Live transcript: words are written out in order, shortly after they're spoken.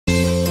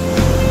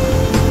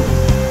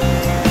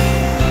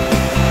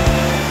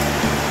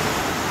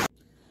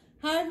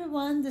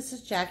This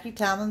is Jackie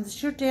Tomlin. This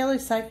is your daily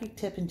psychic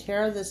tip and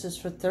tarot. This is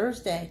for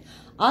Thursday,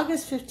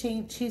 August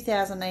 15,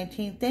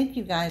 2019. Thank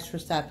you guys for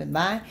stopping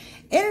by.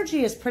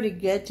 Energy is pretty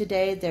good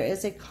today. There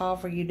is a call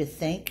for you to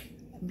think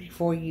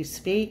before you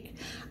speak.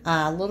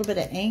 A little bit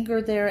of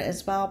anger there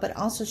as well, but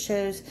also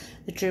shows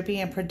that you're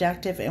being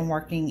productive and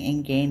working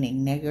and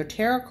gaining. Now, your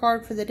tarot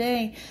card for the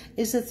day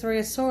is the Three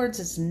of Swords.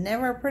 It's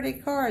never a pretty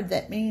card.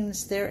 That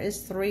means there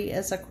is three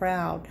as a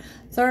crowd.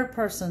 Third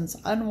person's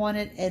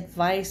unwanted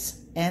advice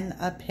and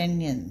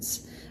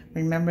opinions.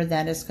 Remember,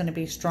 that is going to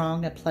be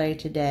strong at play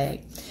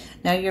today.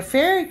 Now, your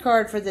fairy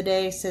card for the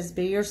day says,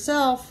 be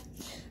yourself.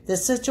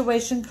 This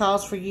situation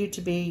calls for you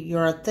to be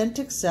your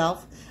authentic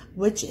self,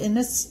 which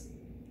is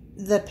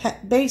the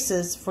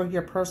basis for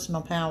your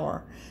personal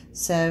power.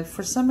 So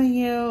for some of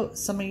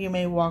you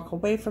may walk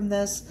away from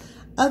this.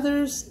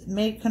 Others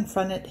may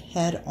confront it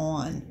head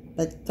on.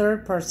 But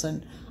third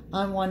person,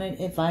 unwanted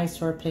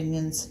advice or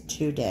opinions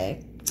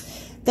today.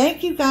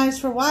 Thank you guys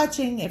for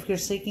watching. If you're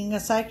seeking a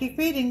psychic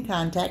reading,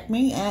 contact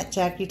me at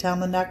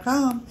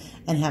JackieTomlin.com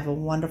and have a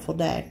wonderful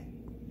day.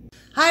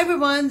 Hi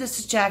everyone, this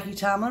is Jackie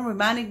Tomlin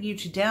reminding you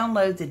to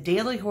download the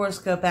Daily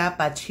Horoscope app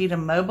by Cheetah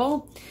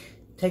Mobile.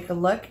 Take a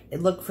look.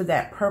 Look for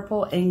that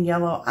purple and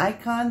yellow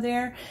icon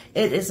there.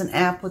 It is an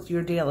app with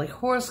your daily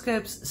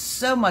horoscopes,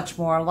 so much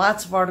more.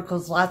 Lots of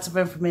articles, lots of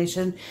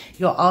information.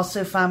 You'll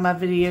also find my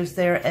videos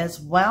there as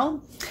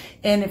well.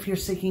 And if you're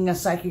seeking a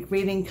psychic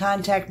reading,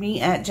 contact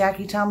me at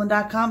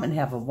JackieTomlin.com and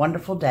have a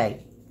wonderful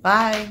day.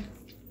 Bye.